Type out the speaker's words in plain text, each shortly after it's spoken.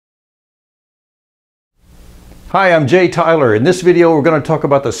Hi, I'm Jay Tyler. In this video, we're going to talk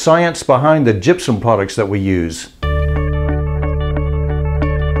about the science behind the gypsum products that we use.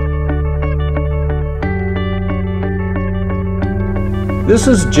 This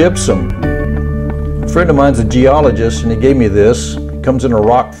is gypsum. A friend of mine's a geologist and he gave me this. It comes in a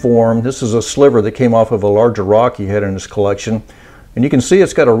rock form. This is a sliver that came off of a larger rock he had in his collection. And you can see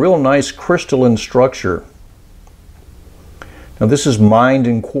it's got a real nice crystalline structure. Now this is mined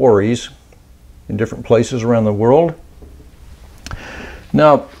in quarries in different places around the world.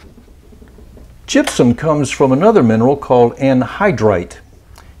 Now, gypsum comes from another mineral called anhydrite.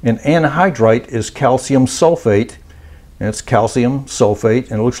 And anhydrite is calcium sulfate. And it's calcium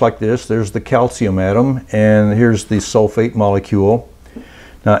sulfate, and it looks like this. There's the calcium atom, and here's the sulfate molecule.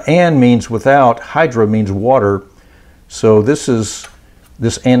 Now, an means without, hydra means water. So this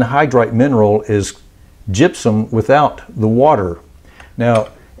anhydrite mineral is gypsum without the water. Now,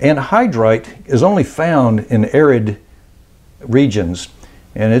 anhydrite is only found in arid regions,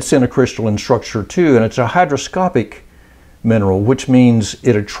 and it's in a crystalline structure too, and it's a hygroscopic mineral, which means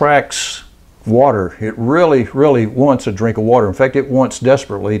it attracts water. It really wants a drink of water. In fact, it wants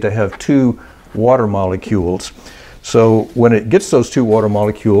desperately to have two water molecules. So when it gets those two water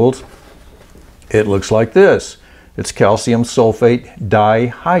molecules, it looks like this. It's calcium sulfate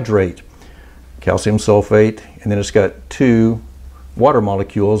dihydrate. Calcium sulfate, and then it's got two water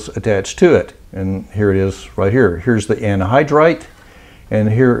molecules attached to it. And here it is right here. Here's the anhydrite,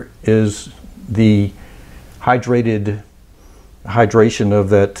 and here is the hydration of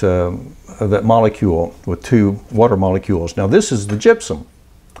that molecule with two water molecules. Now this is the gypsum.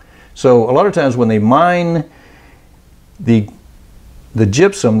 So a lot of times when they mine the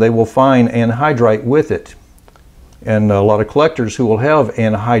gypsum, they will find anhydrite with it. And a lot of collectors who will have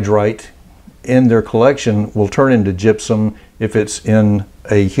anhydrite in their collection will turn into gypsum if it's in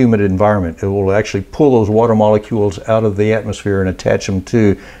a humid environment. It will actually pull those water molecules out of the atmosphere and attach them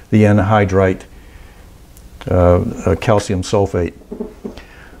to the anhydrite calcium sulfate.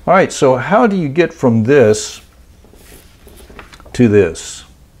 All right, so how do you get from this to this?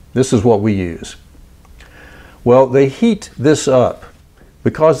 This is what we use. Well, they heat this up.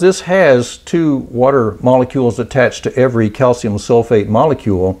 Because this has two water molecules attached to every calcium sulfate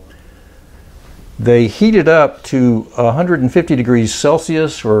molecule, they heat it up to 150 degrees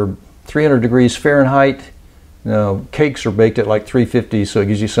Celsius or 300 degrees Fahrenheit. Now, cakes are baked at like 350, so it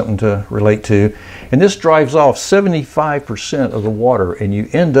gives you something to relate to. And this drives off 75% of the water, and you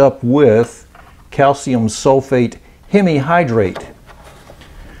end up with calcium sulfate hemihydrate.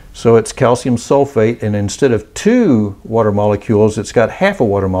 So it's calcium sulfate, and instead of two water molecules, it's got half a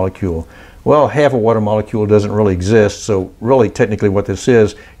water molecule. Well, half a water molecule doesn't really exist, so really technically what this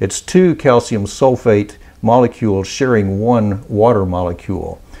is, it's two calcium sulfate molecules sharing one water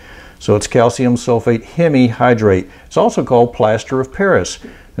molecule. So it's calcium sulfate hemihydrate. It's also called plaster of Paris.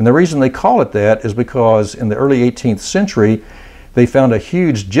 And the reason they call it that is because in the early 18th century, they found a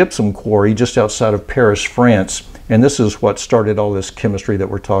huge gypsum quarry just outside of Paris, France. And this is what started all this chemistry that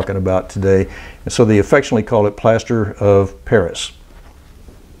we're talking about today. And so they affectionately call it plaster of Paris.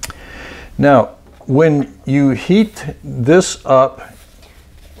 Now, when you heat this up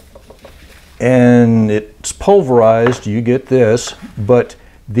and it's pulverized, you get this, but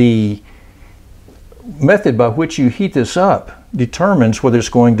the method by which you heat this up determines whether it's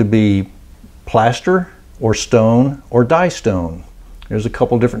going to be plaster or stone or dye stone. There's a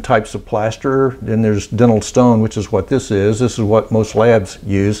couple different types of plaster. Then there's dental stone, which is what this is. This is what most labs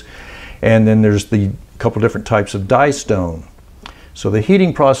use. And then there's the couple different types of dye stone. So the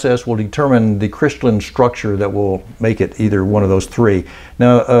heating process will determine the crystalline structure that will make it either one of those three.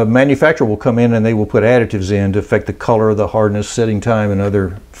 Now, a manufacturer will come in and they will put additives in to affect the color, the hardness, setting time, and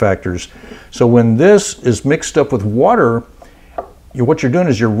other factors. So when this is mixed up with water, what you're doing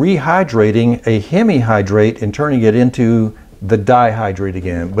is you're rehydrating a hemihydrate and turning it into the dihydrate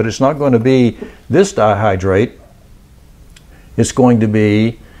again. But it's not going to be this dihydrate. It's going to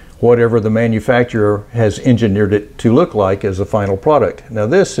be whatever the manufacturer has engineered it to look like as a final product. Now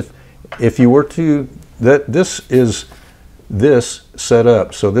this, if you were to, this is this set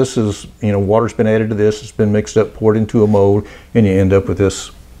up. So this is, water's been added to this, it's been mixed up, poured into a mold, and you end up with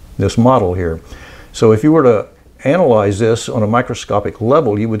this model here. So if you were to analyze this on a microscopic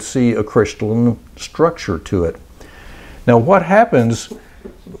level, you would see a crystalline structure to it. Now what happens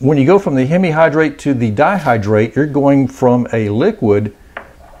when you go from the hemihydrate to the dihydrate, you're going from a liquid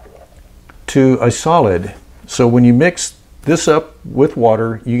to a solid. So when you mix this up with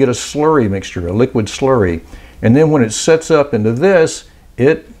water, you get a slurry mixture, a liquid slurry. And then when it sets up into this,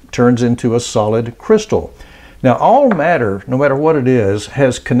 it turns into a solid crystal. Now all matter, no matter what it is,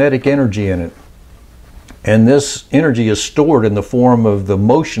 has kinetic energy in it. And this energy is stored in the form of the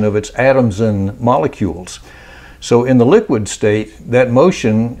motion of its atoms and molecules. So in the liquid state, that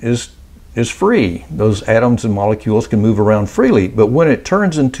motion is free. Those atoms and molecules can move around freely. But when it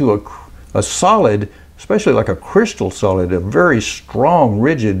turns into a solid, especially like a crystal solid, a very strong,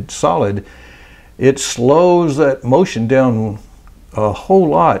 rigid solid, it slows that motion down a whole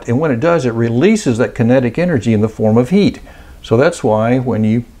lot. And when it does, it releases that kinetic energy in the form of heat. So that's why when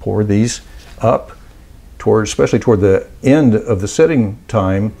you pour these up, especially toward the end of the setting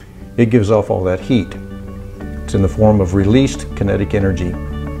time, it gives off all that heat. It's in the form of released kinetic energy.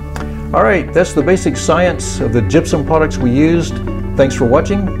 All right, that's the basic science of the gypsum products we used. Thanks for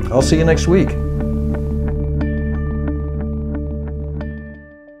watching. I'll see you next week.